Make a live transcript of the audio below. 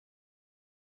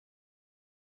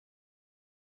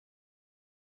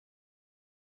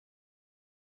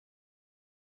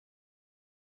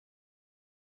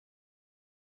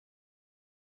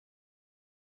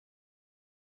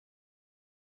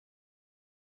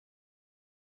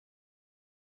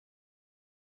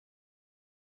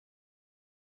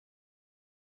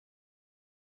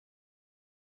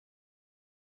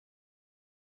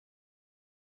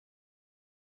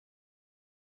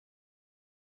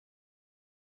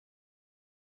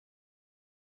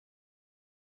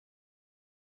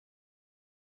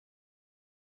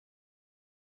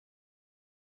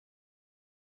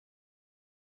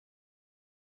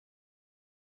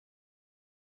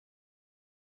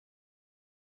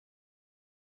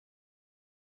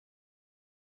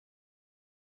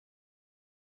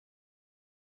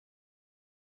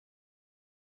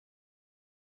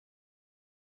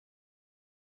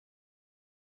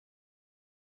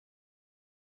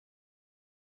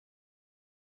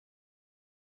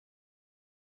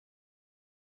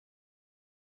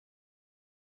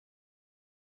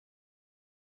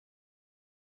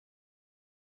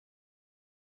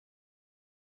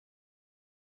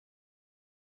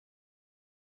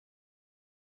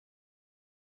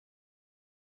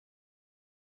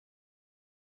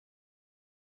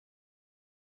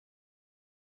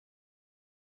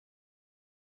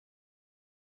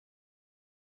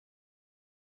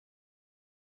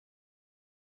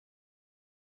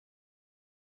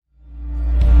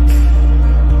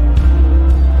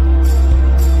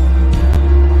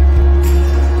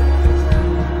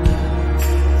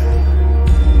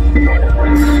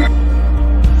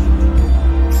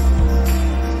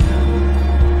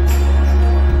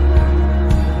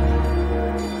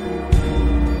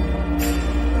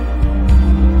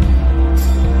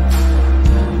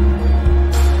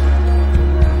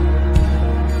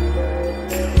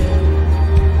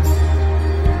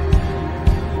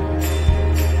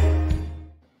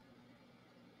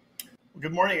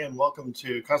Good morning and welcome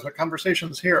to Cosmic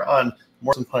Conversations here on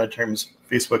Morrison Planetarium's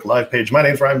Facebook Live page. My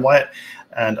name is Ryan Wyatt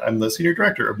and I'm the Senior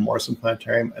Director of Morrison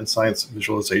Planetarium and Science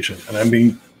Visualization. And I'm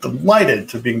being delighted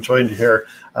to be joined here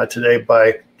today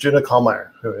by Juna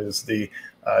Kollmeier, who is the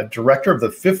Director of the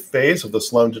 5th phase of the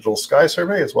Sloan Digital Sky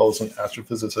Survey, as well as an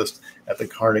astrophysicist at the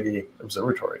Carnegie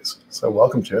Observatories. So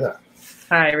welcome, Juna.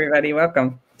 Hi, everybody.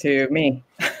 Welcome to me.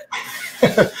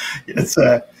 It's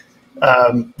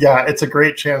a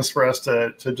great chance for us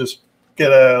to just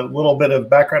get a little bit of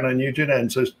background on you, Juna, and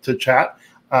to chat.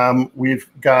 We've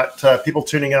got people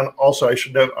tuning in also, I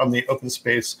should note, on the Open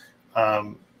Space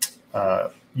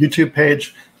YouTube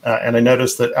page. And I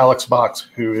noticed that Alex Box,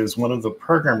 who is one of the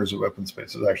programmers of Open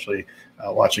Space, is actually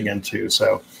watching in too.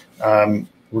 So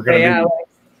we're going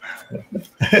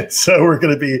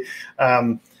to be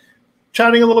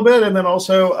chatting a little bit, and then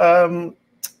also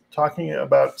talking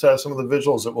about some of the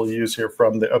visuals that we'll use here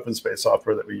from the Open Space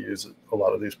software that we use in a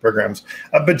lot of these programs.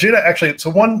 But Juna, actually, so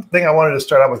one thing I wanted to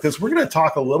start out with is we're going to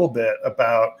talk a little bit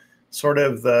about sort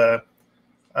of the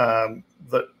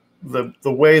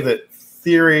way that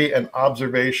theory and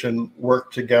observation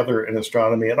work together in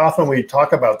astronomy. And often we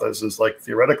talk about this as like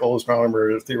theoretical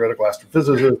astronomers, theoretical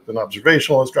astrophysicists, and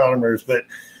observational astronomers, but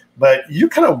you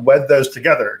kind of wed those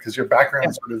together because your background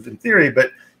is sort of in theory,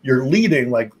 but you're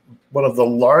leading like one of the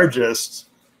largest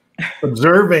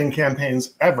observing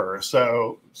campaigns ever.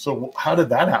 So how did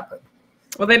that happen?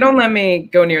 Well, they don't let me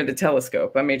go near the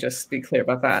telescope. Let me just be clear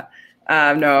about that.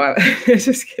 No, I'm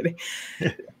just kidding.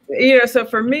 So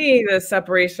for me, the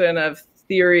separation of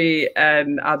theory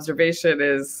and observation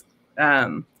is,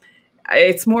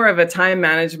 it's more of a time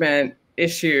management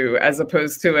issue as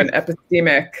opposed to an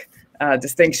epistemic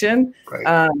distinction.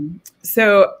 Right.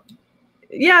 So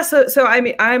I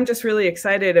mean, I'm just really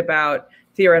excited about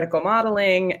theoretical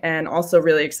modeling and also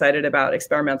really excited about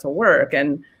experimental work.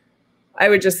 And I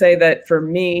would just say that for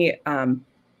me,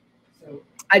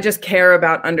 I just care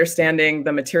about understanding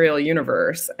the material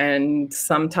universe. And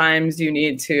sometimes you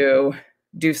need to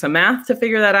do some math to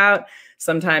figure that out.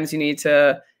 Sometimes you need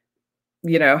to,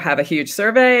 have a huge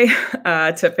survey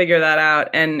to figure that out.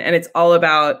 And it's all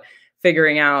about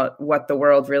figuring out what the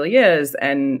world really is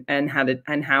and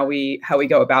how we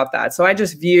go about that. So I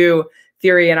just view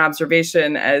theory and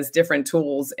observation as different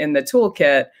tools in the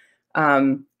toolkit.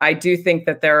 I do think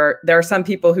that there are some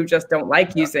people who just don't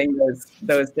like using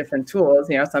those different tools.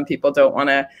 Some people don't want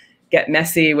to get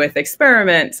messy with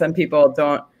experiment. Some people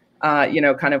don't,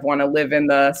 kind of want to live in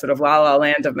the sort of la-la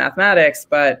land of mathematics.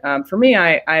 But for me,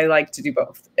 I like to do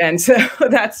both, and so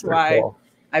that's why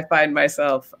I find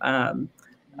myself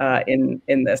in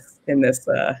this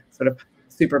sort of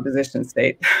superposition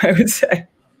state, I would say.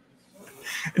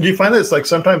 Do you find this like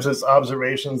sometimes it's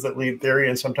observations that lead theory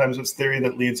and sometimes it's theory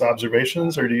that leads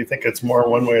observations, or do you think it's more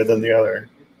one way than the other?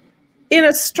 In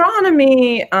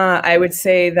astronomy, I would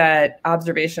say that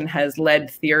observation has led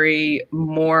theory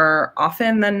more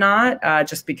often than not,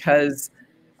 just because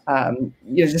of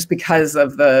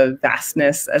the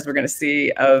vastness, as we're going to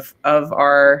see, of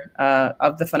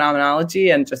the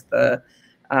phenomenology and just the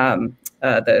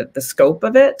scope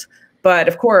of it. But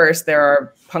of course, there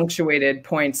are punctuated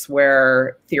points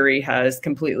where theory has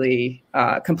completely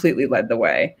led the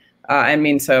way.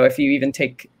 So if you even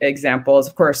take examples,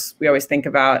 of course, we always think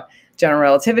about general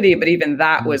relativity, but even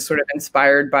that was sort of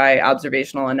inspired by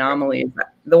observational anomalies.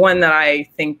 The one that I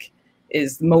think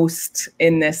is most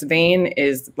in this vein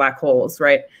is black holes,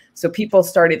 right? So people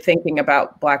started thinking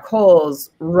about black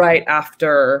holes right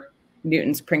after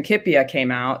Newton's Principia came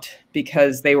out,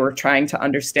 because they were trying to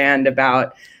understand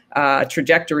about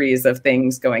trajectories of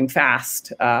things going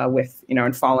fast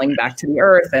and falling back to the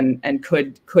Earth, and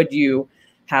could you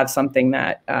have something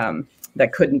that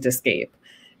couldn't escape?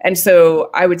 And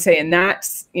so I would say in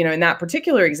that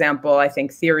particular example, I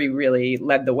think theory really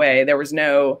led the way. There was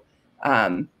there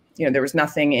was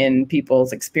nothing in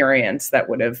people's experience that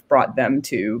would have brought them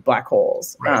to black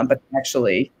holes, right. But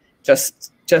actually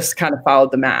just kind of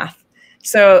followed the math.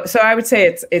 So I would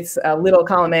say it's a little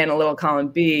column A and a little column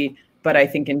B, but I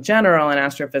think in general in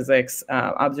astrophysics,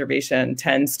 observation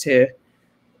tends to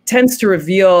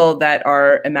reveal that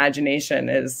our imagination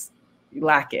is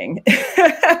lacking,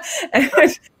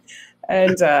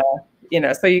 and so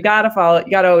you gotta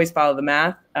always follow the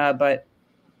math, but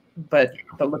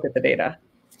look at the data.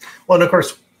 Well, and of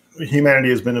course, humanity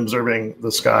has been observing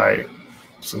the sky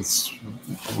since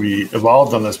we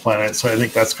evolved on this planet. So I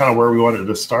think that's kind of where we wanted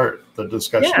to start the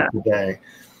discussion today.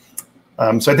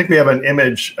 So I think we have an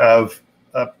image of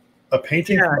a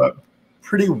painting from a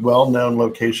pretty well-known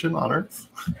location on Earth.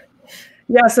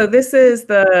 Yeah, so this is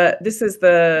the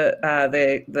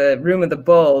Room of the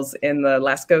Bulls in the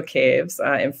Lascaux Caves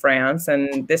in France,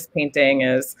 and this painting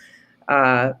is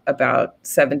about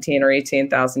 17 or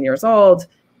 18,000 years old.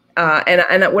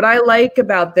 And what I like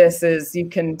about this is you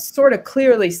can sort of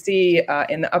clearly see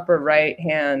in the upper right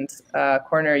hand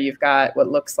corner, you've got what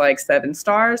looks like 7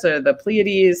 stars, or the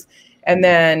Pleiades. And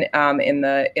then in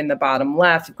the bottom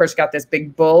left, of course, you got this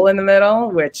big bull in the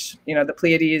middle, which, you know, the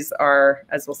Pleiades are,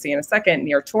 as we'll see in a second,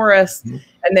 near Taurus. Mm-hmm.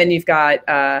 And then you've got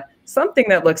something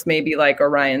that looks maybe like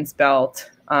Orion's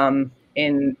belt in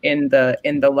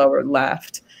the lower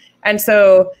left. And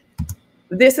so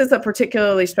this is a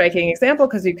particularly striking example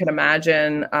because you can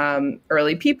imagine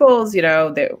early peoples,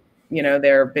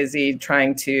 they're busy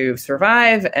trying to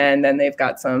survive, and then they've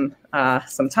got some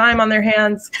time on their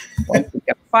hands. Once they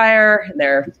get fire, and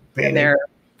they're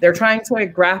trying to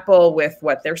grapple with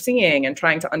what they're seeing and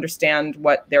trying to understand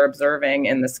what they're observing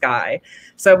in the sky.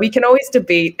 So we can always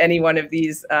debate any one of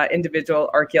these individual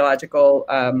archaeological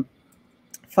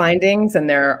findings, and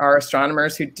there are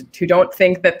astronomers who don't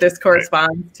think that this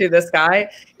corresponds to the sky.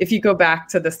 If you go back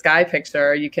to the sky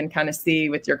picture, you can kind of see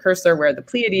with your cursor where the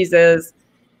Pleiades is,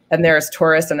 and there's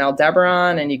Taurus and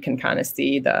Aldebaran, and you can kind of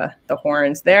see the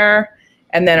horns there,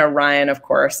 and then Orion, of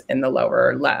course, in the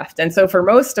lower left. And so for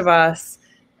most of us,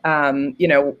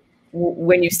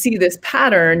 when you see this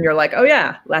pattern, you're like, oh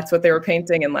yeah, that's what they were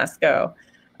painting in Lascaux.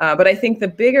 But I think the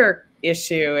bigger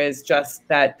issue is just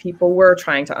that people were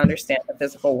trying to understand the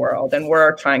physical world and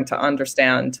were trying to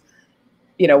understand,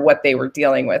 what they were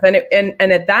dealing with. And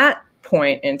at that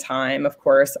point in time, of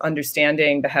course,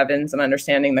 understanding the heavens and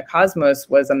understanding the cosmos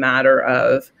was a matter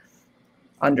of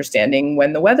understanding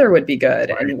when the weather would be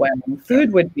good, right, and when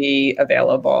food would be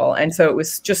available. And so it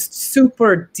was just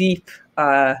super deep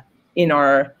in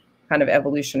our kind of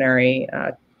evolutionary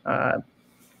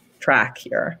track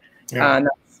here. Yeah.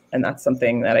 And that's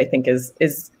something that I think is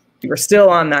we're still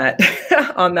on that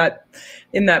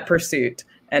in that pursuit.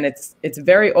 And it's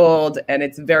very old and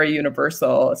it's very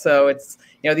universal. So it's,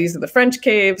 these are the French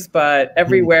caves, but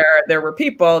everywhere there were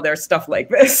people, there's stuff like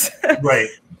this. Right.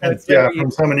 And yeah,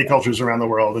 from so many cultures around the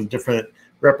world and different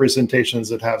representations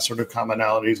that have sort of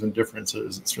commonalities and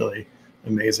differences. It's really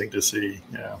amazing to see.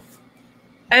 Yeah.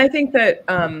 And I think that,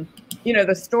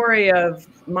 the story of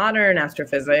modern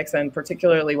astrophysics, and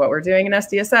particularly what we're doing in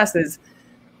SDSS, is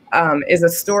a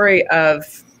story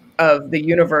of the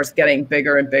universe getting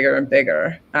bigger and bigger and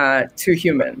bigger to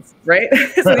humans, right?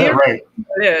 So the universe,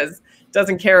 right,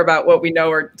 doesn't care about what we know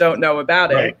or don't know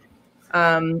about it. Right.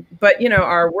 But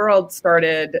our world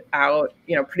started out,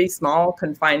 pretty small,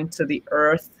 confined to the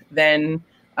Earth. Then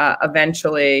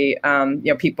eventually,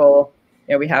 people,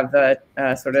 we have the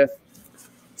sort of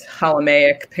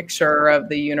Ptolemaic picture of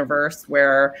the universe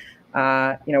where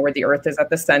where the Earth is at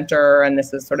the center, and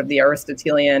this is sort of the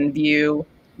Aristotelian view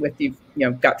with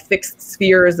got fixed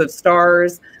spheres of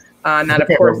stars, and that, of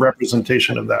course, a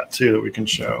representation of that too that we can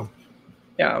show.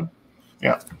 Yeah,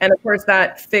 and of course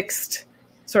that fixed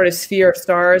sort of sphere of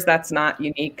stars, that's not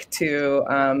unique to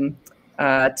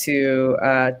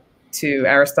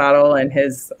Aristotle and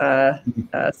his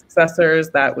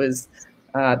successors. That was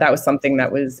something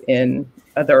that was in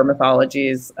other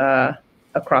mythologies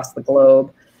across the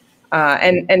globe.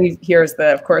 And here's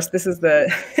of course, this is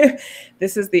the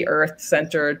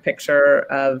Earth-centered picture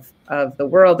of the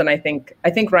world. And I think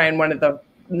Ryan, one of the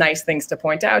nice things to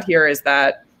point out here is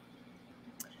that,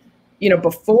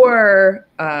 before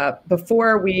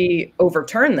we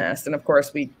overturn this, and of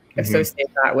course we associate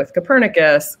that with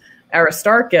Copernicus,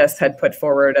 Aristarchus had put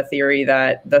forward a theory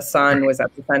that the sun was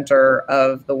at the center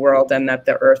of the world and that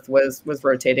the Earth was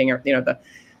rotating, or the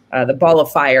ball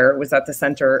of fire was at the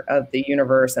center of the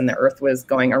universe and the Earth was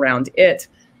going around it.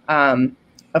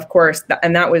 Of course,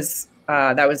 that was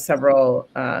several,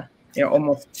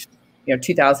 almost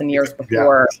 2,000 years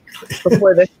before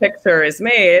this picture is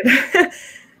made.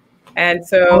 And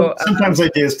so sometimes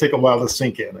ideas take a while to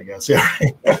sink in, I guess. Yeah.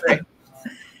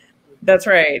 That's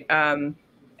right. And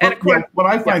of course, what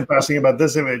I find fascinating about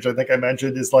this image, I think I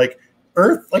mentioned, is like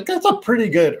Earth, like that's a pretty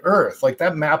good Earth, like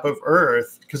that map of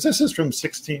Earth, because this is from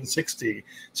 1660.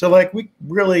 So like we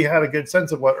really had a good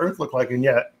sense of what Earth looked like, and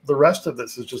yet the rest of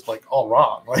this is just like all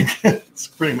wrong. Like it's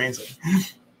pretty amazing.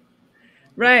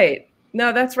 Right.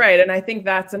 No, that's right. And I think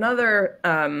that's another,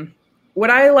 what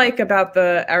I like about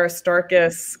the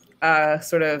Aristarchus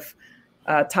sort of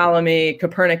Ptolemy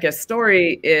Copernicus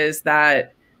story is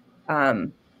that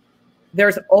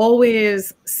there's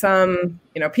always some,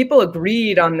 people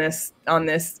agreed on this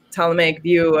Ptolemaic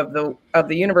view of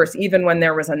the universe, even when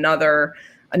there was another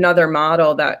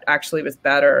model that actually was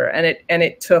better. And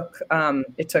it took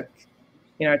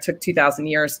it took 2,000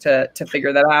 years to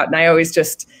figure that out. And I always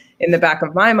just, in the back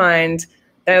of my mind,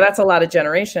 that's a lot of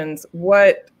generations.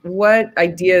 What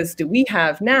ideas do we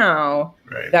have now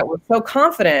that we're so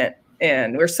confident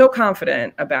in, we're so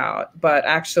confident about, but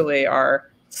actually are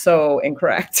so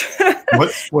incorrect?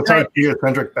 What's our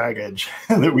geocentric baggage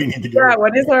that we need to get rid of?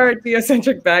 What is our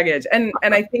geocentric baggage? And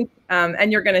I think,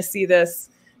 and you're going to see this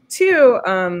too,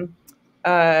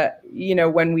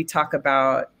 when we talk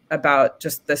about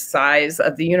just the size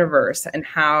of the universe and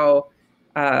how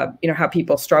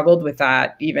people struggled with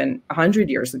that even 100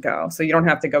 years ago. So you don't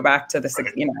have to go back to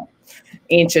the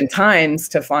ancient times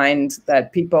to find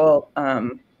that people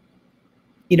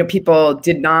people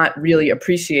did not really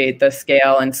appreciate the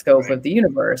scale and scope of the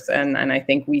universe, and I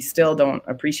think we still don't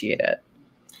appreciate it.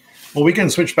 Well, we can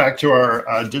switch back to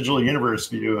our digital universe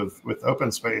view with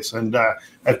OpenSpace, and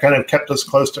I've kind of kept us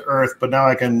close to Earth, but now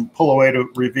I can pull away to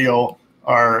reveal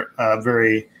our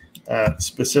very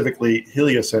specifically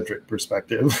heliocentric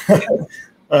perspective.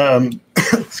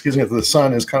 Excuse me, the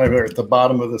sun is kind of at the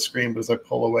bottom of the screen, but as I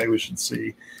pull away, we should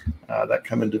see that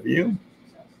come into view.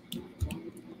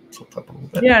 Tilt up a little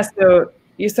bit. Yeah, so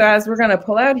as we're going to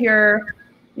pull out here,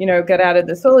 get out of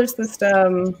the solar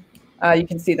system, you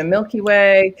can see the Milky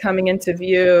Way coming into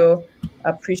view,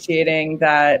 appreciating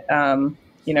that,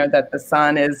 that the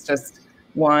sun is just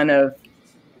one of,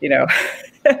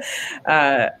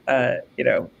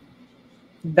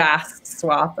 vast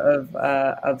swath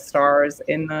of stars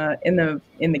in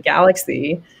the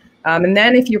galaxy. And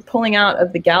then if you're pulling out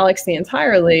of the galaxy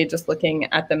entirely, just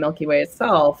looking at the Milky Way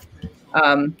itself,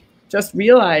 just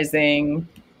realizing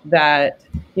that,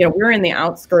 we're in the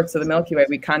outskirts of the Milky Way.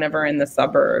 We kind of are in the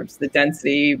suburbs. The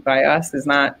density by us is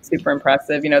not super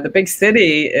impressive. The big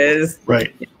city is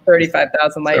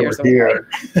 35,000 light years away.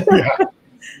 Yeah.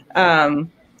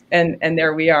 And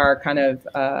there we are kind of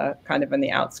in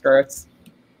the outskirts.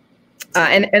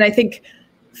 And I think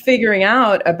figuring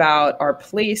out about our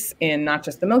place in not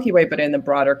just the Milky Way, but in the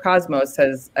broader cosmos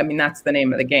that's the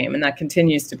name of the game. And that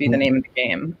continues to be the name of the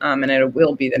game. And it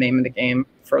will be the name of the game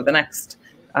for the next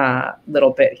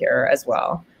little bit here as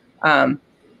well.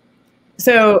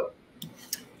 So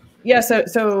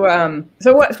one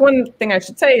thing I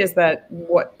should say is that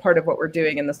what part of what we're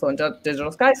doing in the Sloan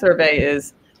Digital Sky Survey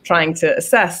is trying to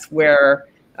assess where,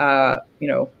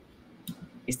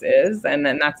 space is. And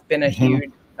then that's been a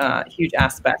huge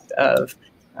aspect of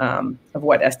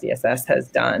what SDSS has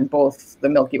done, both the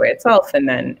Milky Way itself and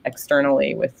then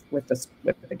externally with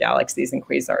the galaxies and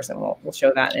quasars, and we'll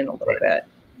show that in a little bit.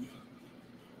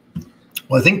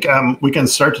 Well, I think we can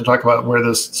start to talk about where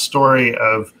this story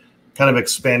of kind of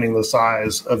expanding the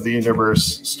size of the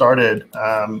universe started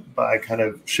by kind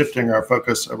of shifting our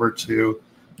focus over to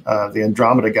the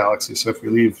Andromeda galaxy. So if we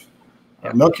leave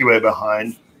Milky Way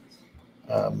behind,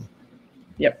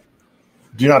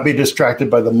 do not be distracted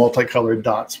by the multicolored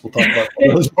dots. We'll talk about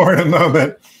those more in a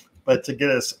moment. But to get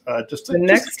us the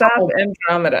next stop,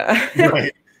 Andromeda.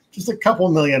 Right, just a couple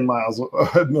million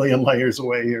light years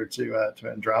away here to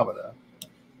Andromeda.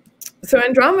 So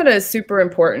Andromeda is super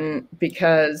important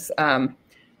because,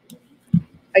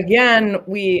 again,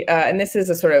 we and this is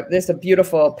a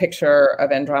beautiful picture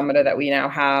of Andromeda that we now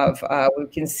have. We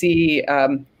can see.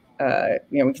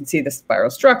 We can see the spiral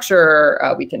structure.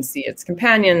 We can see its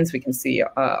companions. We can see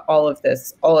all of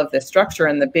this structure.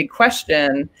 And the big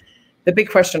question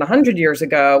 100 years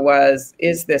ago was: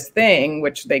 is this thing,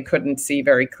 which they couldn't see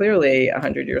very clearly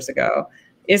 100 years ago,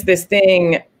 is this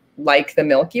thing like the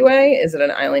Milky Way? Is it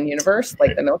an island universe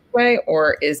like the Milky Way,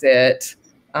 or is it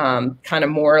kind of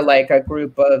more like a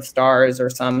group of stars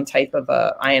or some type of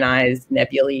a ionized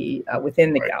nebulae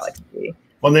within the galaxy?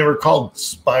 Well, they were called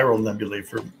spiral nebulae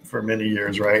for many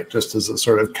years, right? Just as a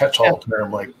sort of catch-all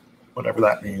term, like whatever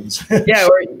that means. They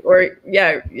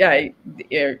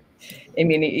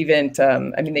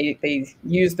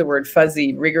use the word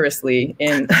fuzzy rigorously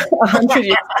in 100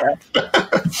 years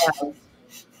ago.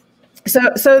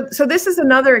 So this is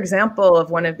another example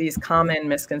of one of these common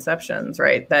misconceptions,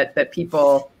 right? That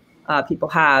people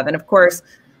have, and of course.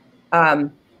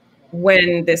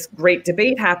 When this great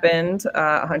debate happened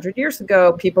 100 years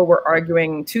ago, people were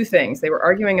arguing two things. They were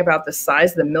arguing about the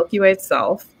size of the Milky Way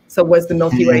itself. So was the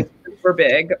Milky Way super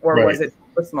big, or was it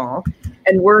super small?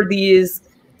 And were these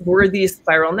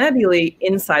spiral nebulae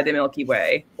inside the Milky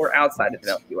Way or outside of the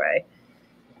Milky Way?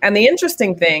 And the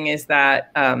interesting thing is that,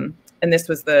 and this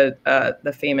was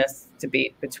the famous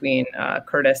debate between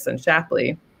Curtis and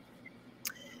Shapley.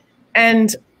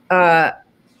 And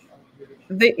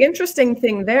the interesting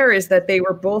thing there is that they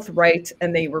were both right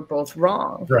and they were both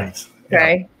wrong. Right.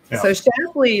 Okay. Yeah. So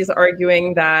Shapley is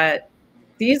arguing that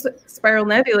these spiral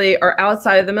nebulae are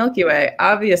outside of the Milky Way,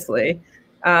 obviously.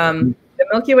 The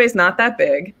Milky Way is not that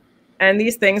big, and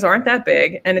these things aren't that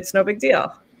big, and it's no big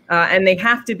deal. And they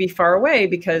have to be far away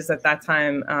because at that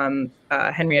time,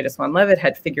 Henrietta Swan-Leavitt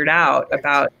had figured out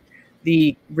about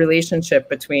the relationship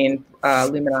between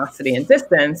luminosity and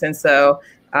distance, and so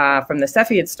from the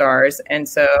Cepheid stars, and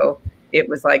so it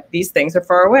was like, these things are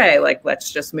far away, like,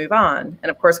 let's just move on. And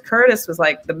of course, Curtis was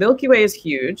like, the Milky Way is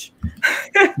huge.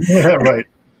 Yeah, right.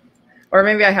 Or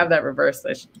maybe I have that reversed.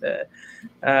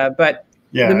 But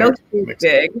yeah, the Milky Way is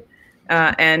big,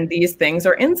 and these things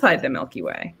are inside the Milky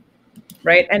Way,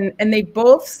 right? And they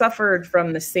both suffered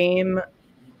from the same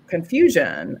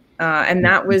confusion, and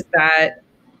that was that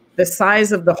the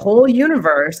size of the whole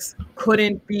universe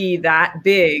couldn't be that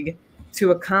big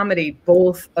to accommodate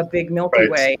both a big Milky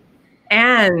Way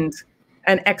and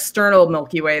an external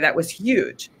Milky Way that was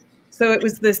huge. So it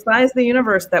was the size of the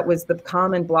universe that was the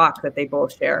common block that they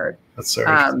both shared. That's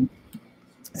right.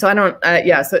 So I don't,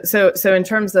 yeah. So in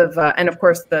terms of, and of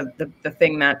course the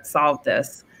thing that solved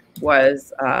this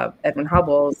was Edwin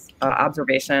Hubble's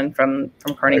observation from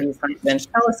Carnegie's Lagrange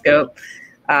telescope,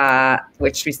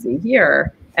 which we see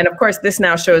here. And of course, this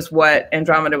now shows what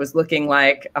Andromeda was looking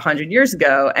like 100 years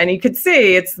ago. And you could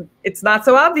see it's not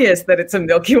so obvious that it's a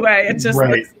Milky Way. It just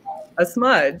looks like a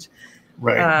smudge.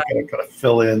 Right. You gotta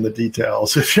fill in the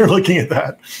details if you're looking at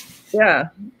that. Yeah.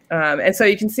 And so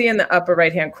you can see in the upper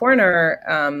right-hand corner,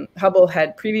 Hubble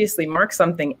had previously marked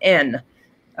something N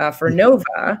for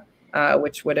nova,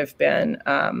 which would have been,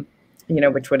 a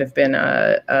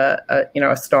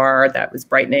star that was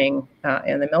brightening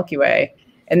in the Milky Way.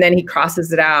 And then he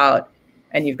crosses it out,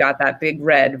 and you've got that big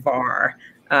red var.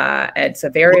 It's a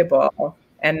variable,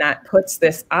 and that puts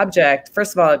this object.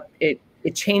 First of all, it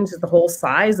changes the whole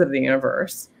size of the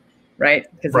universe, right?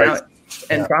 Because now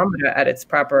it's Andromeda at its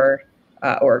proper,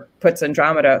 or puts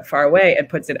Andromeda far away and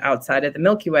puts it outside of the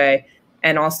Milky Way,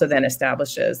 and also then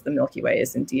establishes the Milky Way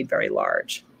is indeed very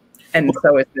large, and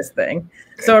so is this thing.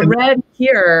 So a red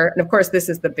here, and of course this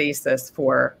is the basis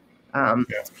for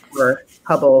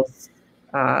Hubble's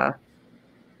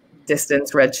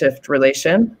distance redshift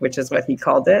relation, which is what he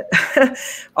called it.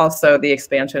 Also the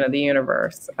expansion of the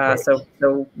universe. So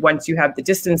once you have the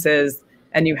distances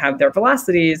and you have their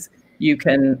velocities, you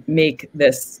can make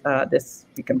this,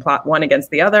 you can plot one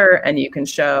against the other, and you can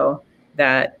show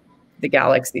that the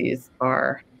galaxies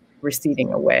are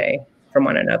receding away from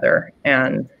one another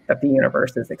and that the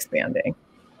universe is expanding.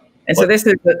 And so this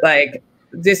is like,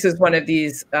 this is one of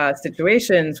these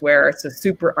situations where it's a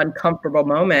super uncomfortable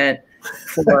moment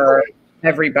for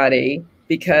everybody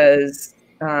because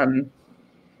the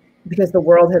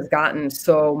world has gotten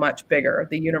so much bigger.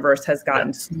 The universe has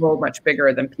gotten so much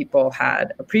bigger than people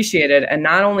had appreciated. And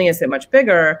not only is it much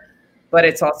bigger, but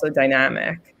it's also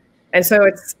dynamic. And so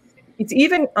it's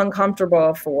even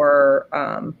uncomfortable for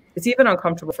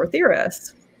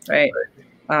theorists, right?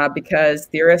 Because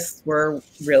theorists were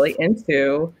really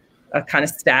into a kind of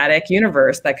static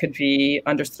universe that could be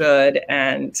understood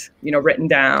and, written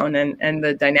down. And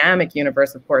the dynamic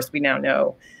universe, of course, we now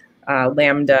know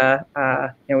lambda,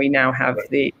 and we now have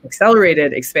the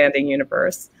accelerated expanding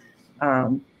universe.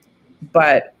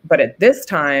 But at this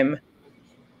time,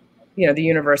 the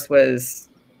universe was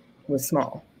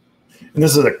small. And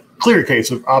this is a clear case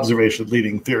of observation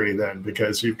leading theory then,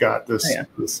 because you've got this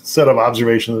set of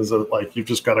observations that you've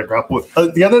just got to grapple with.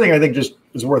 The other thing I think just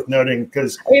is worth noting,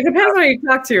 because it depends on who you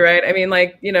talk to, right? I mean,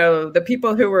 the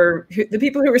people who were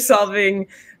solving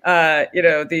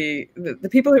the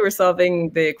people who were solving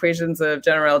the equations of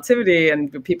general relativity,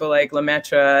 and people like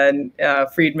Lemaitre and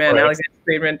Friedman, Alexander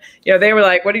Friedman, they were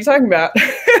like, what are you talking about?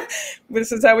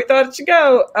 This is how we thought it should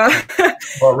go.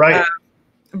 Well, right.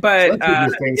 But so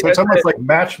it's almost like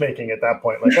matchmaking at that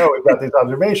point. Like, oh, we've got these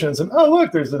observations, and oh,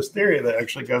 look, there's this theory that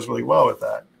actually goes really well with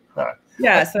that.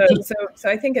 Yeah. So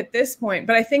I think at this point,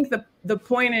 but I think the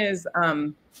point is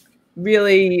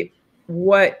really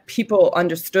what people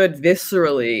understood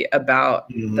viscerally about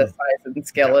the size and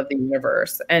scale of the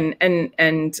universe, and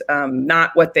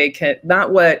not what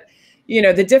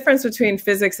the difference between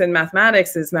physics and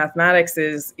mathematics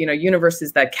is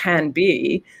universes that can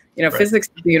be. Physics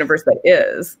is the universe that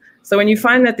is. So when you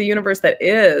find that the universe that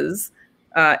is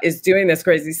doing this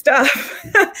crazy stuff,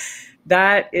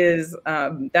 that's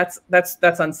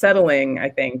unsettling, I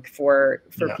think, for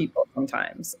people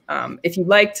sometimes. If you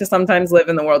like to sometimes live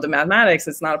in the world of mathematics,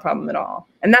 it's not a problem at all.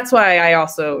 And that's why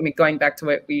going back to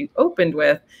what we opened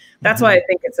with, that's why I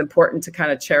think it's important to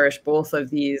kind of cherish both of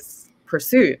these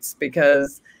pursuits,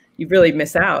 because you really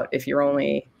miss out if you're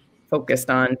only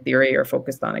focused on theory or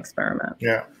focused on experiment.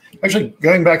 Yeah. Actually,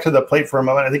 going back to the plate for a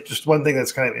moment, I think just one thing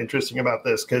that's kind of interesting about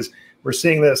this, because we're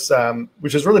seeing this,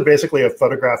 which is really basically a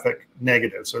photographic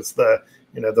negative. So it's the,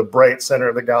 the bright center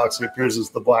of the galaxy appears as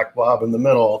the black blob in the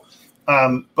middle.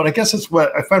 But I guess it's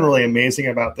what I find really amazing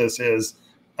about this is,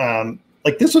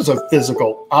 like, this was a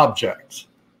physical object,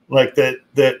 like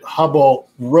that Hubble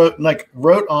wrote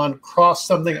on, crossed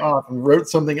something off, and wrote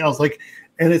something else, like,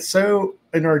 and it's so,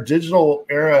 in our digital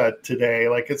era today,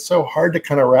 like, it's so hard to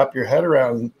kind of wrap your head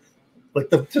around,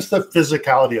 like, just the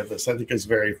physicality of this. I think is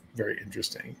very, very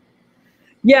interesting.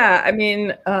 Yeah, I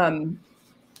mean,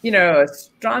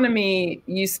 astronomy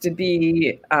used to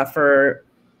be for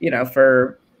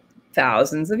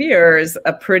thousands of years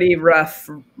a pretty rough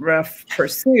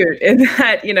pursuit, in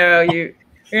that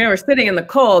we're sitting in the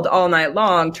cold all night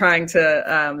long trying to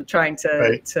right.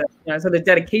 so the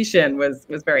dedication was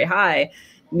very high.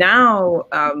 Now,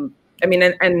 and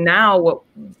now what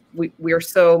we're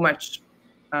so much,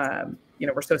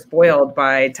 we're so spoiled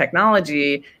by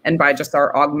technology and by just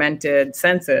our augmented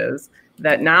senses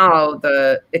that now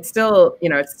it's still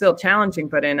challenging,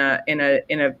 but in a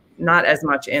not as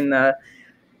much in the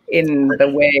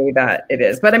way that it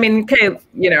is. But I mean, okay,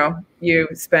 you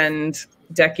spend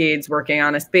decades working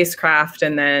on a spacecraft,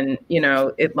 and then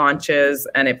it launches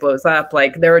and it blows up.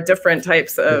 Like, there are different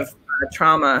types of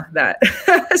trauma that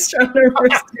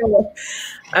astronomers deal with,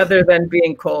 other than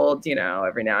being cold,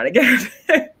 every now and again.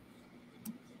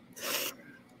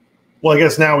 Well, I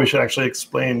guess now we should actually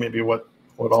explain maybe what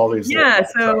all these. Yeah.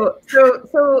 So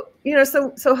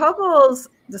Hubble's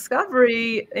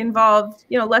discovery involved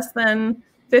less than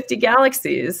 50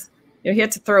 galaxies. He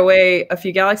had to throw away a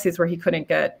few galaxies where he couldn't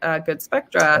get good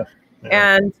spectra,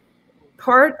 and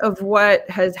part of what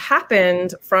has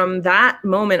happened from that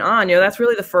moment on, that's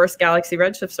really the first galaxy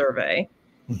redshift survey.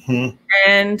 Mm-hmm.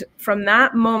 And from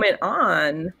that moment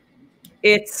on,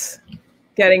 it's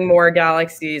getting more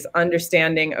galaxies,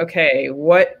 understanding, okay,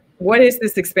 what is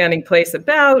this expanding place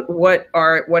about? What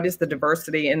is the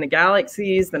diversity in the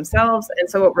galaxies themselves? And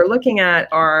so what we're looking at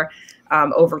are,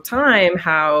 over time,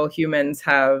 how humans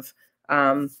have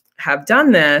done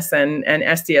this, and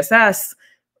SDSS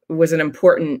was an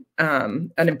important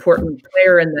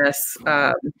player in this, in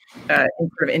sort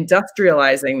of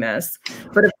industrializing this.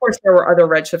 But of course, there were other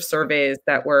redshift surveys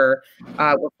that were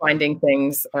finding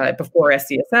things before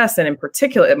SDSS, and in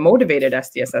particular, it motivated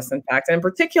SDSS, in fact. And in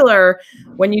particular,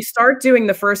 when you start doing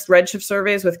the first redshift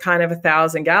surveys with kind of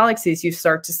 1,000 galaxies, you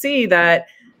start to see that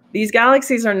these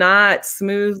galaxies are not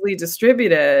smoothly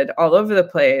distributed all over the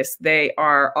place. They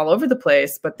are all over the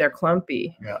place, but they're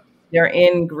clumpy. Yeah. They're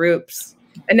in groups.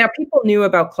 And now people knew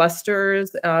about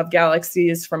clusters of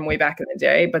galaxies from way back in the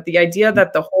day, but the idea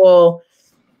that the whole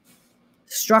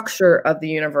structure of the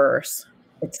universe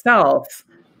itself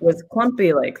was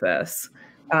clumpy like this,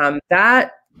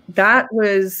 that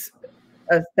was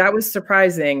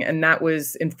surprising, and that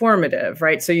was informative,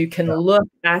 right? So you can look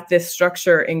at this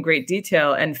structure in great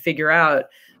detail and figure out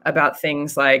about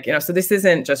things like, so this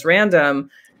isn't just random.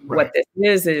 Right. What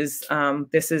this is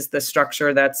this is the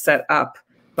structure that's set up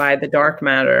by the dark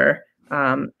matter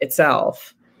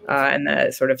itself, and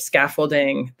the sort of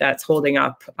scaffolding that's holding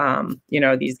up,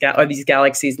 these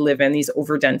galaxies live in these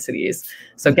overdensities.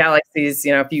 So galaxies,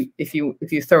 if you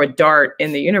throw a dart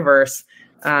in the universe,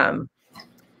 you're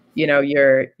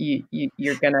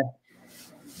gonna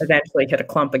eventually hit a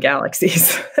clump of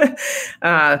galaxies.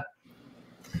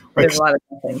 There's a lot of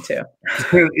that thing too.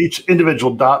 Each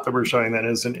individual dot that we're showing then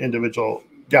is an individual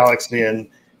galaxy, and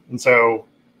so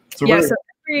yeah. really, so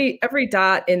every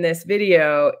dot in this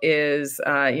video is,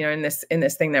 in this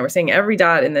thing that we're seeing, every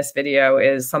dot in this video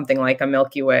is something like a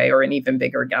Milky Way or an even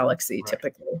bigger galaxy. Right.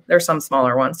 Typically, there's some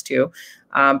smaller ones too,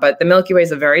 but the Milky Way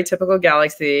is a very typical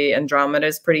galaxy. Andromeda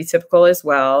is pretty typical as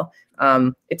well.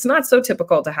 It's not so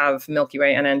typical to have Milky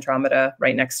Way and Andromeda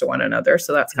right next to one another,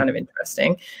 so that's kind of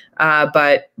interesting.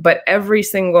 But every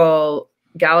single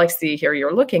galaxy here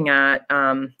you're looking at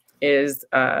is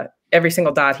every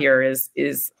single dot here is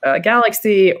a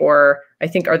galaxy, or I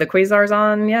think, are the quasars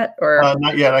on yet? Or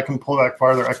not yet. I can pull back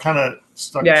farther. I kind of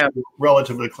stuck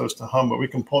relatively close to home, but we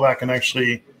can pull back and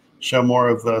actually show more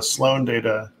of the Sloan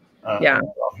data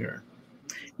here.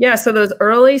 Yeah, so those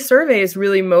early surveys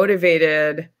really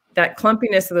motivated, that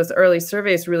clumpiness of those early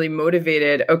surveys really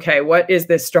motivated, okay, what is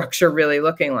this structure really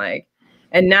looking like?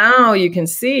 And now you can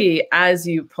see, as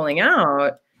you pulling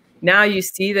out, now you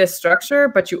see this structure,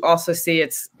 but you also see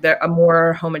there a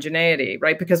more homogeneity,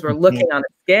 right? Because we're looking on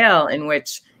a scale in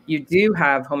which you do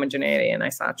have homogeneity and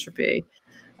isotropy.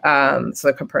 So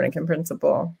the Copernican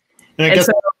principle. And I guess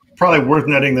probably worth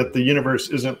noting that the universe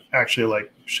isn't actually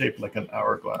like shaped like an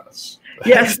hourglass.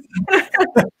 Yes.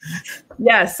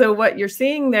 Yes. So what you're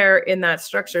seeing there in that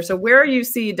structure, so where you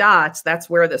see dots, that's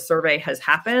where the survey has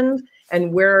happened.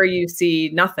 And where you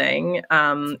see nothing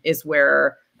is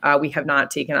where we have not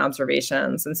taken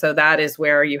observations. And so that is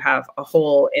where you have a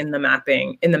hole in the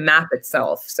mapping, in the map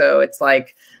itself. So it's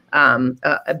like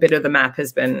a bit of the map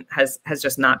has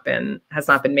just not been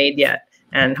made yet.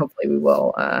 And hopefully we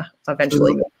will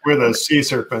eventually. Where the sea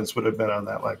serpents would have been on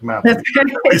that like map. That's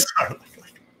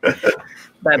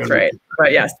right.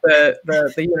 But yes, the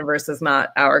universe is not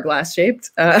hourglass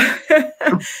shaped. But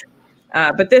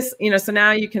this, so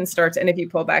now you can start to, and if you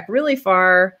pull back really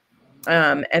far,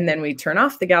 and then we turn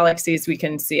off the galaxies, we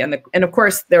can see, and of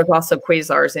course there's also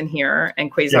quasars in here,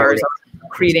 and quasars are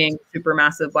creating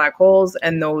supermassive black holes,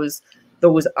 and those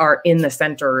are in the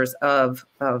centers of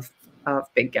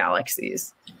big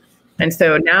galaxies. And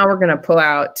so now we're going to pull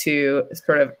out to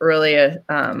sort of earlier.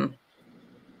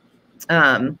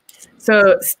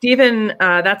 So Stephen,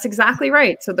 that's exactly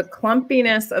right. So the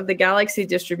clumpiness of the galaxy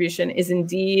distribution is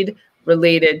indeed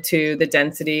related to the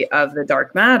density of the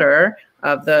dark matter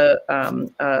of the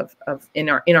in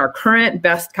our current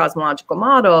best cosmological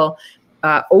model.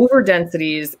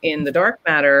 Overdensities in the dark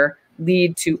matter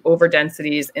lead to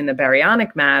overdensities in the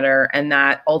baryonic matter, and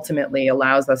that ultimately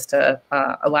allows us to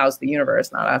allows the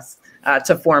universe, not us,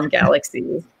 to form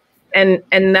galaxies. And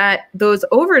that those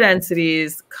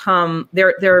overdensities come,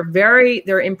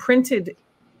 they're imprinted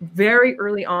very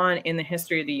early on in the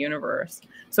history of the universe.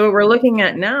 So what we're looking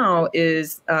at now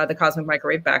is the cosmic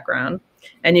microwave background,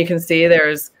 and you can see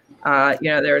there's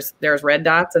red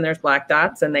dots and there's black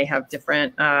dots, and they have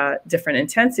different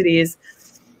intensities.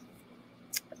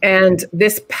 And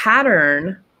this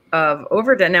pattern of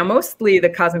now mostly the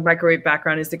cosmic microwave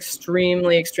background is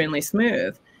extremely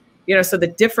smooth. So the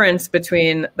difference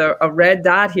between a red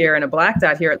dot here and a black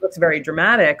dot here, it looks very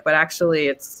dramatic, but actually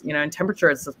it's, in temperature,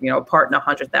 it's, a part in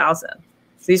 100,000.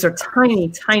 So these are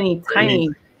tiny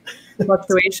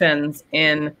fluctuations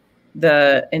in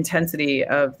the intensity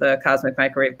of the cosmic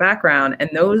microwave background. And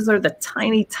those are the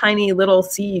tiny little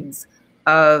seeds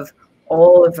of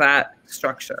all of that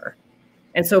structure.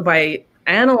 And so by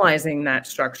analyzing that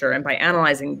structure and by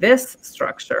analyzing this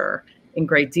structure in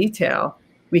great detail,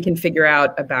 we can figure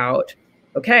out about,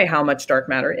 okay, how much dark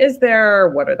matter is there?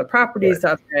 What are the properties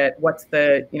of it? What's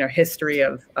the History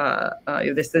of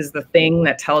this is the thing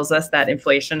that tells us that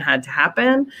inflation had to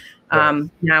happen.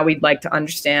 Now we'd like to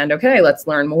understand, okay, let's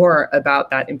learn more about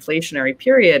that inflationary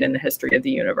period in the history of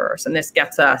the universe. And this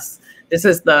gets us, this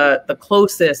is the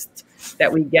closest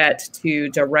that we get to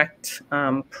direct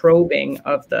probing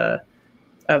of the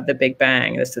Big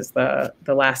Bang. This is the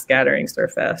last scattering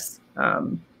surface.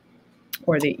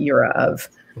 Or the era of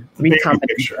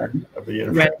recombination of the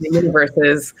universe.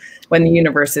 When the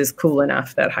universe is cool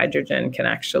enough that hydrogen can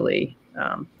actually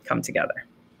come together.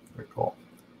 Very cool.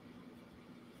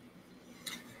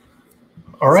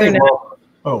 All right. So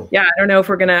now, yeah, I don't know if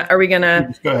are we gonna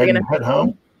just go ahead and head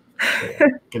home? Yeah,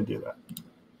 can do that.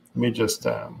 Let me just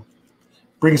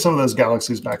bring some of those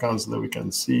galaxies back on so that we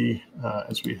can see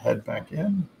as we head back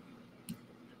in.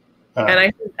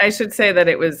 And I should say that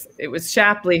it was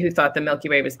Shapley who thought the Milky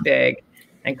Way was big,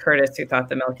 and Curtis who thought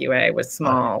the Milky Way was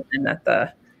small, and that the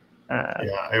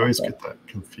yeah, I always get that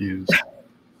confused.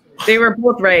 They were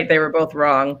both right. They were both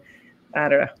wrong. I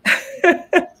don't know.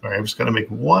 Sorry, I'm just going to make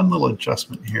one little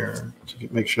adjustment here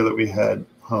to make sure that we head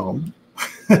home.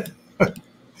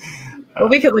 Well,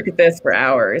 we could look at this for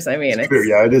hours. I mean,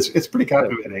 it's pretty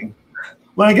captivating.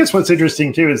 Well, I guess what's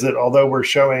interesting, too, is that although we're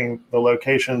showing the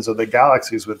locations of the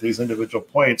galaxies with these individual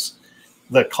points,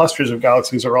 the clusters of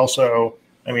galaxies are also,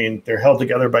 they're held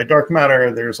together by dark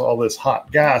matter. There's all this hot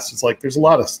gas. It's like there's a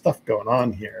lot of stuff going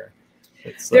on here.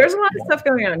 There's a lot of stuff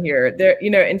going on here. There,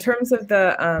 in terms of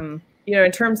the,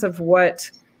 in terms of what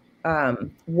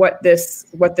this,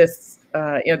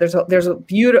 there's a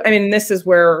beautiful, this is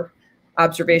where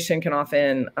observation can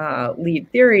often lead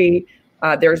theory.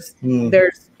 There's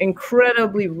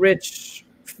incredibly rich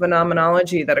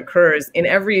phenomenology that occurs in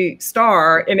every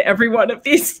star in every one of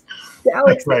these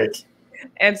galaxies. Right.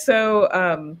 And so,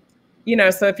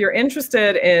 so if you're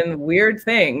interested in weird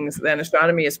things, then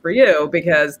astronomy is for you,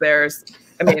 because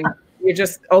you're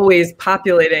just always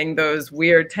populating those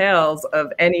weird tales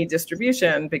of any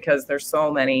distribution, because there's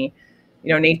so many,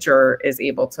 nature is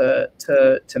able to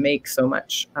make so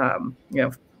much,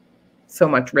 so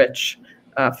much rich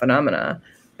phenomena.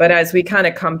 But as we kind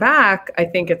of come back, I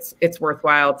think it's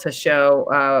worthwhile to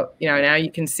show, now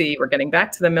you can see we're getting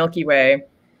back to the Milky Way.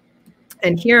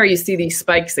 And here you see these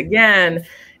spikes again.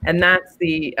 and that's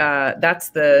the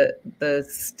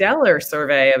stellar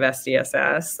survey of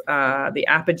SDSS, the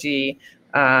apogee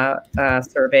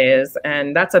surveys,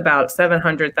 and that's about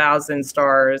 700,000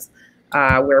 stars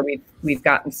where we've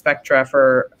gotten spectra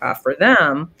for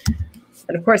them.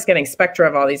 And of course, getting spectra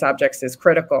of all these objects is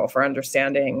critical for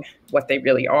understanding what they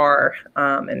really are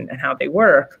and how they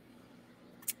work.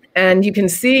 And you can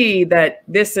see that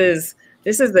this is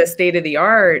the state of the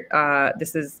art.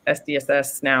 This is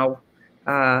SDSS now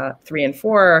 3 and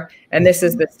 4, and this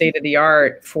is the state of the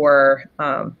art for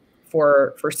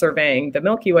surveying the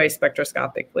Milky Way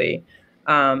spectroscopically,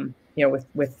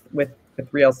 with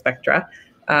real spectra.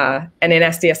 And in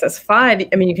SDSS 5,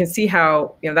 I mean, you can see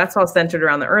how, that's all centered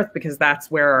around the Earth because that's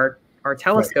where our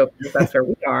telescope is, that's where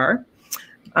we are.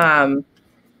 And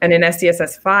in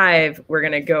SDSS 5, we're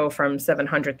going to go from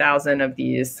 700,000 of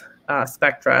these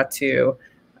spectra to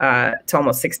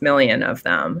almost 6 million of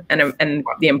them. And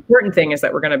the important thing is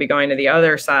that we're going to be going to the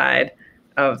other side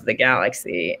of the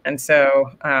galaxy. And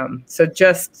so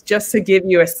just to give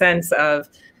you a sense of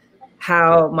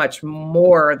how much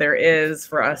more there is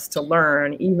for us to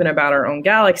learn, even about our own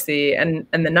galaxy. And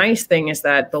the nice thing is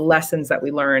that the lessons that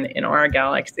we learn in our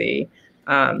galaxy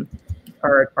are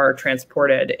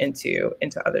transported into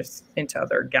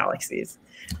other galaxies.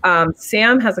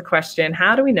 Sam has a question.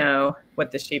 How do we know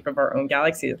what the shape of our own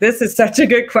galaxy is? This is such a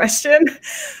good question.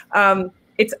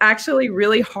 It's actually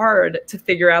really hard to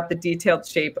figure out the detailed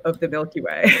shape of the Milky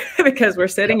Way because we're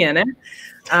sitting in it.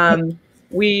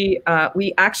 We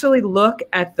actually look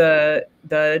at the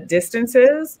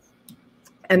distances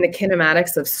and the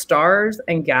kinematics of stars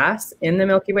and gas in the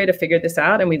Milky Way to figure this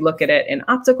out. And we look at it in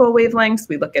optical wavelengths.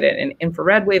 We look at it in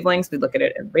infrared wavelengths. We look at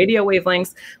it in radio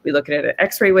wavelengths. We look at it at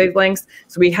X-ray wavelengths.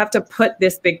 So we have to put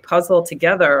this big puzzle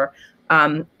together.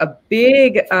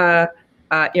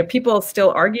 People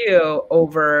still argue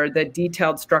over the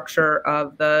detailed structure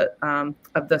of the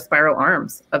spiral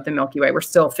arms of the Milky Way. We're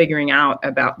still figuring out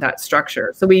about that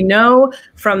structure. So we know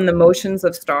from the motions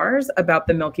of stars about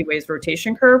the Milky Way's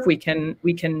rotation curve. We can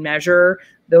measure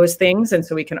those things, and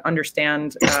so we can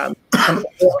understand the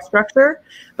structure.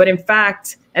 But in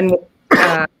fact,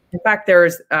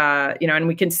 there's, and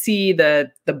we can see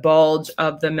the bulge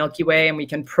of the Milky Way, and we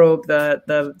can probe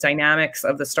the dynamics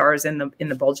of the stars in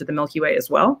the bulge of the Milky Way as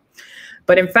well.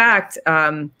 But in fact,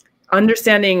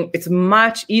 understanding, it's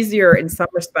much easier in some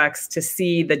respects to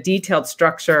see the detailed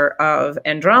structure of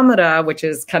Andromeda, which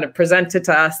is kind of presented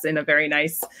to us in a very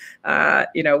nice,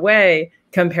 way,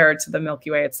 compared to the Milky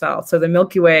Way itself. So the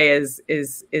Milky Way is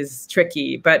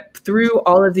tricky, but through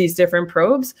all of these different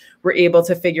probes, we're able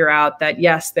to figure out that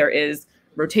yes, there is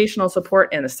rotational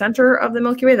support in the center of the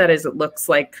Milky Way. That is, it looks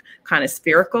like kind of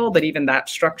spherical, but even that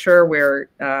structure where,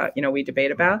 we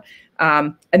debate about.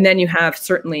 And then you have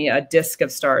certainly a disk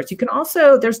of stars. You can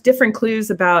also, there's different clues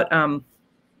about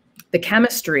the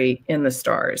chemistry in the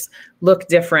stars look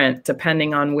different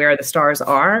depending on where the stars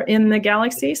are in the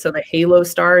galaxy. So the halo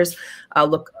stars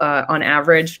look on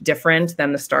average different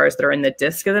than the stars that are in the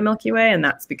disk of the Milky Way. And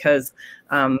that's because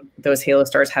those halo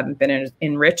stars haven't been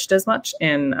enriched as much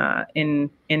in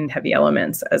heavy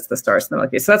elements as the stars in the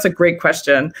Milky Way. So that's a great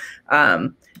question.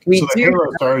 So the halo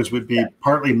stars would be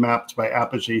partly mapped by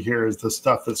apogee here as the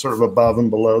stuff that's sort of above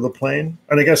and below the plane.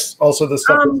 And I guess also the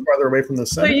stuff that's farther away from the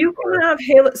center. So you can have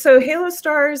halo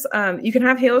stars, you can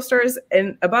have halo stars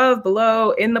above,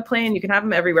 below, in the plane. You can have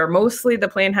them everywhere. Mostly the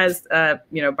plane has,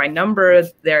 by number,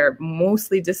 they're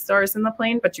mostly disk stars in the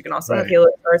plane, but you can also have halo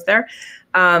stars there.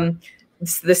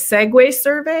 The Segway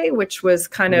survey, which was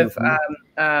kind of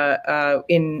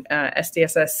in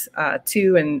SDSS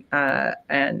 2 and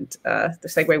the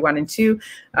Segway 1 and 2.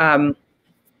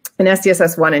 In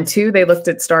SDSS 1 and 2, they looked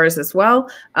at stars as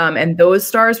well. And those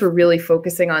stars were really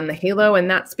focusing on the halo. And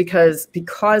that's because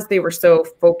they were so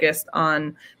focused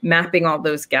on mapping all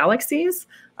those galaxies.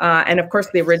 And of course,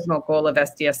 the original goal of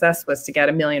SDSS was to get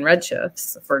 1 million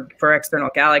redshifts for external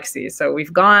galaxies. So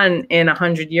we've gone in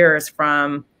 100 years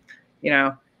from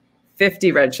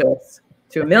 50 redshifts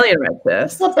to 1 million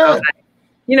redshifts. Not bad.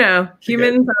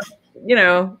 Humans,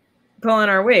 pulling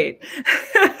our weight.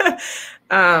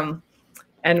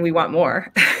 And we want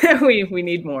more. we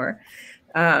need more.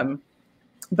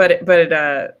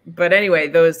 But anyway,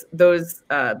 those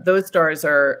stars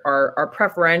are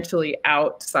preferentially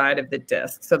outside of the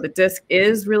disk. So the disk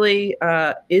is really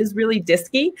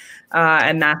disky,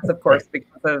 and that's of course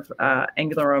because of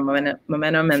angular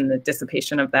momentum and the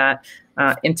dissipation of that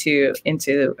into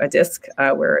a disk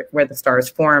where the stars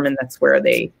form, and that's where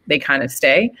they kind of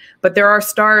stay. But there are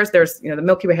stars. There's the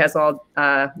Milky Way has all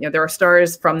there are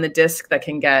stars from the disk that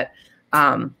can get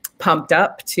pumped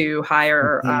up to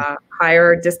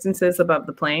higher distances above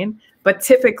the plane. But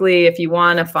typically, if you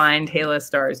want to find halo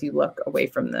stars, you look away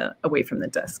from the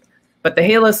disk. But the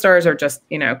halo stars are just,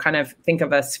 kind of think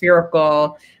of a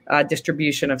spherical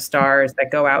distribution of stars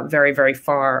that go out very, very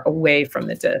far away from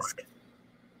the disk.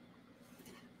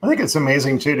 I think it's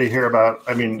amazing too to hear about,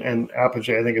 and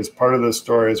Apogee, I think, is part of this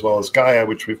story, as well as Gaia,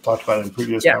 which we've talked about in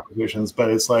previous conversations.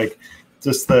 But it's like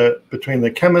just between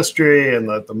the chemistry and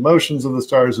the motions of the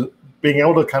stars, being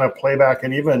able to kind of play back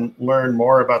and even learn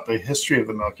more about the history of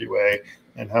the Milky Way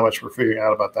and how much we're figuring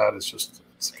out about that is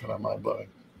it's kind of mind blowing.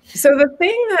 So the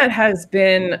thing that has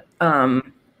been, and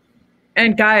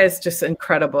Gaia is just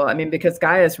incredible. Because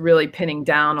Gaia is really pinning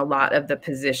down a lot of the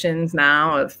positions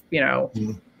now of,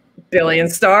 billion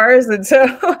stars. And so,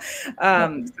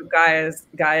 so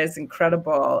Gaia is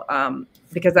incredible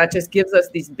because that just gives us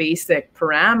these basic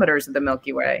parameters of the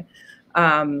Milky Way.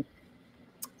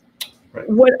 Right.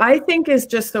 What I think is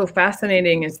just so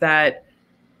fascinating is that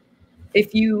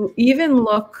if you even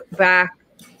look back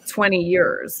 20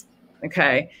 years,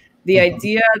 okay, the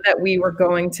idea that we were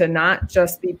going to not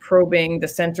just be probing the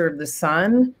center of the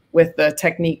sun with the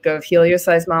technique of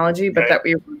helioseismology, but that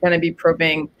we were going to be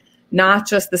probing not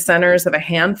just the centers of a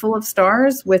handful of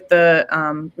stars with the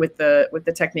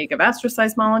technique of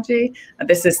astroseismology.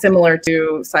 This is similar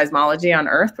to seismology on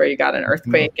Earth, where you got an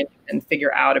earthquake and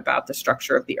figure out about the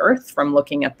structure of the Earth from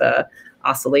looking at the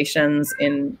oscillations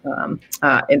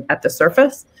at the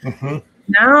surface.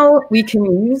 Now we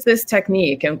can use this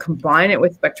technique and combine it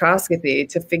with spectroscopy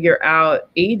to figure out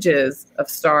ages of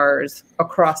stars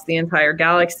across the entire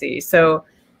galaxy. So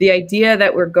the idea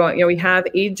that we're going, we have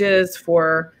ages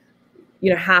for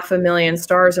 500,000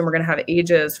 stars, and we're going to have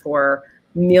ages for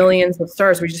millions of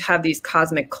stars. We just have these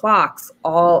cosmic clocks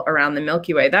all around the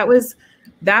Milky Way. That was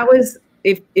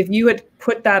if you had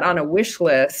put that on a wish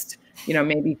list,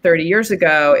 maybe 30 years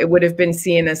ago, it would have been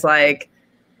seen as like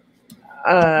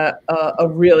a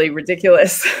really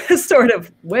ridiculous sort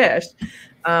of wish.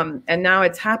 And now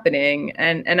it's happening.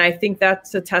 And I think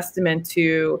that's a testament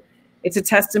to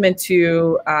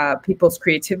people's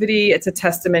creativity. It's a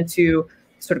testament to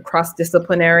sort of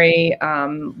cross-disciplinary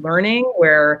learning,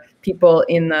 where people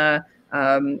in the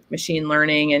machine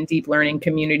learning and deep learning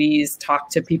communities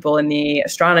talk to people in the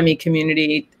astronomy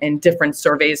community, and different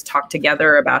surveys talk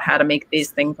together about how to make these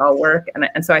things all work.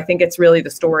 And so I think it's really the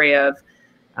story of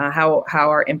how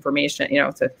our information,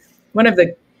 it's one of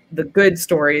the good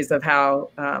stories of how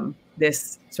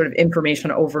this sort of information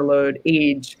overload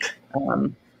age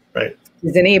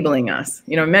is enabling us.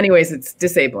 In many ways it's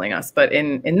disabling us, but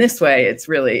in this way it's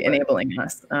really enabling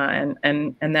us.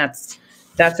 And that's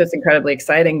just incredibly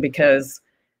exciting, because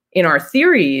in our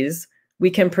theories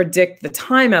we can predict the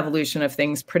time evolution of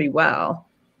things pretty well,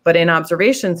 but in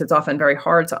observations it's often very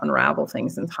hard to unravel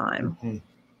things in time.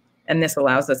 And this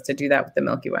allows us to do that with the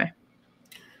Milky Way.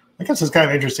 I guess it's kind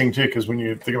of interesting too, because when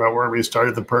you think about where we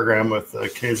started the program with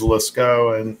K's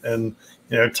Lascaux, and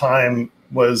time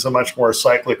was a much more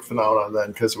cyclic phenomenon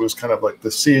then, because it was kind of like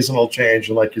the seasonal change,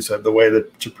 and like you said, the way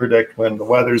to predict when the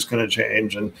weather's going to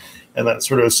change, and that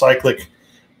sort of cyclic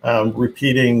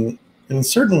repeating, in a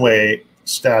certain way,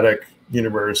 static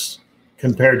universe,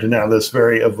 compared to now this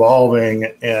very evolving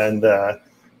and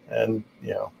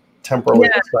temporally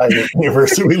exciting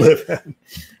universe that we live in.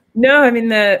 No, we've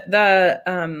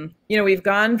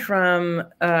gone from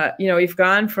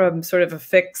sort of a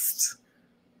fixed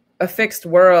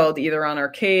world, either on our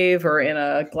cave or in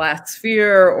a glass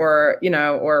sphere, or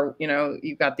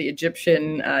you've got the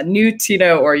Egyptian newt,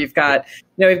 or you've got,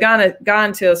 we've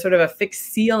gone to sort of a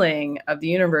fixed ceiling of the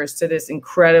universe to this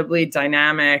incredibly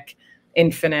dynamic,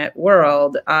 infinite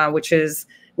world, which is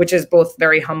both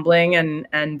very humbling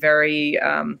and very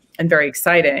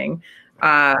exciting.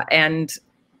 And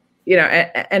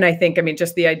I think,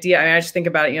 just the idea, I just think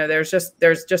about it,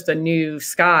 there's just a new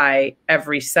sky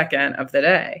every second of the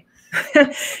day.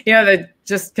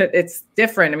 It's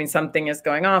different. Something is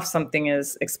going off, something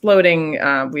is exploding.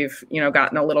 We've,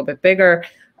 gotten a little bit bigger.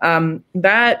 I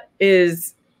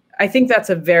think that's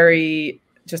a very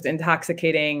just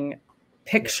intoxicating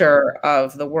picture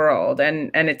of the world.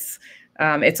 And it's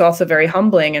also very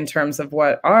humbling in terms of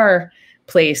what our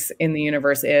place in the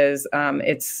universe is.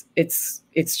 It's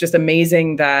just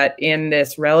amazing that in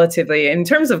this relatively, in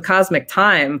terms of cosmic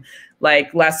time,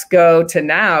 like let's go to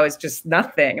now is just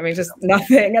nothing. Just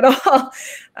nothing at all.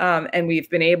 And we've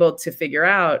been able to figure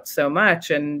out so much,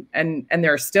 and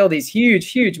there are still these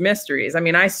huge, huge mysteries.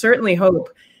 I certainly hope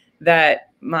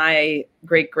that my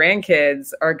great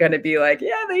grandkids are going to be like,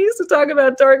 yeah, they used to talk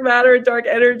about dark matter and dark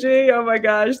energy. Oh my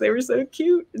gosh, they were so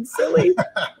cute and silly.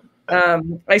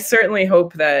 I certainly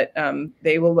hope that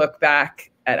they will look back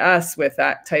at us with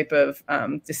that type of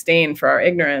disdain for our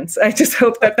ignorance. I just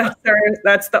hope that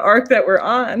that's the arc that we're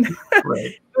on,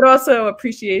 Right. but also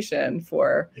appreciation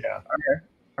for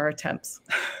our attempts.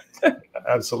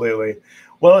 Absolutely.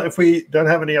 Well, if we don't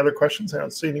have any other questions, I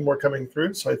don't see any more coming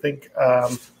through. So I think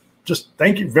just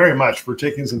thank you very much for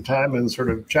taking some time and sort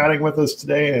of chatting with us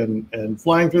today and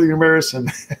flying through the universe and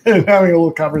having a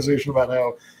little conversation about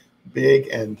how big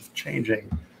and changing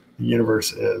the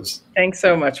universe is. Thanks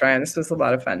so much, Ryan. This was a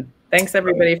lot of fun. Thanks,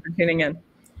 everybody, for tuning in.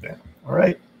 Yeah. All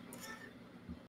right.